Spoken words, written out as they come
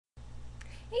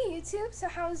Hey YouTube, so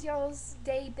how's y'all's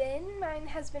day been? Mine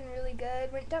has been really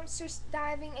good. Went dumpster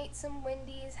diving, ate some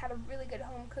Wendy's, had a really good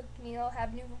home cooked meal,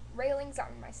 have new railings on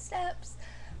my steps.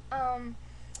 Um,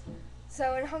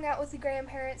 and hung out with the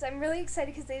grandparents. I'm really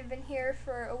excited because they've been here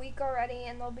for a week already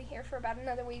and they'll be here for about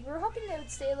another week. We were hoping they would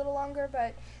stay a little longer,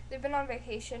 but they've been on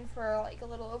vacation for like a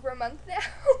little over a month now.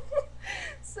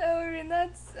 So I mean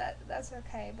that's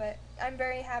okay, but I'm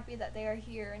very happy that they are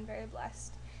here and very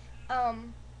blessed.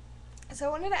 Um, so I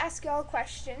wanted to ask y'all a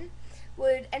question.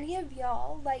 Would any of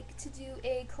y'all like to do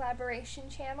a collaboration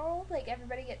channel? Like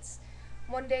everybody gets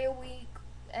one day a week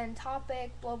and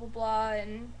topic, blah blah blah,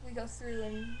 and we go through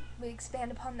and we expand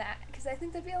upon that because I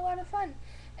think that'd be a lot of fun,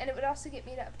 and it would also get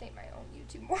me to update my own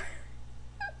YouTube more.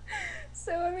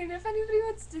 So I mean, if anybody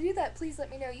wants to do that, please let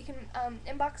me know. You can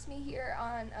inbox me here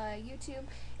on YouTube,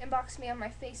 inbox me on my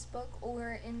Facebook,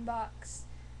 or inbox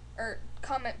or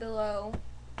comment below.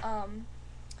 Um,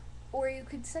 or you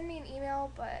could send me an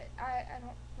email, but I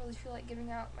don't really feel like giving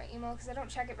out my email because I don't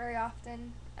check it very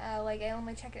often. Like I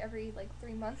only check it every like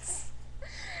 3 months.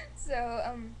 so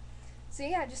so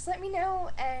yeah, just let me know,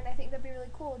 and I think that'd be really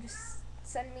cool. Just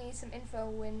send me some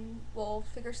info and we'll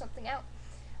figure something out.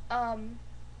 Um,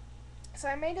 so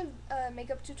I made a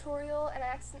makeup tutorial and I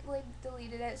accidentally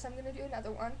deleted it, so I'm gonna do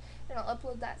another one and I'll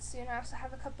upload that soon. I also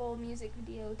have a couple music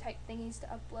video type thingies to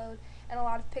upload and a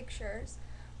lot of pictures.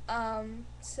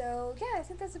 So yeah, I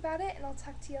think that's about it, and I'll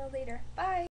talk to y'all later. Bye!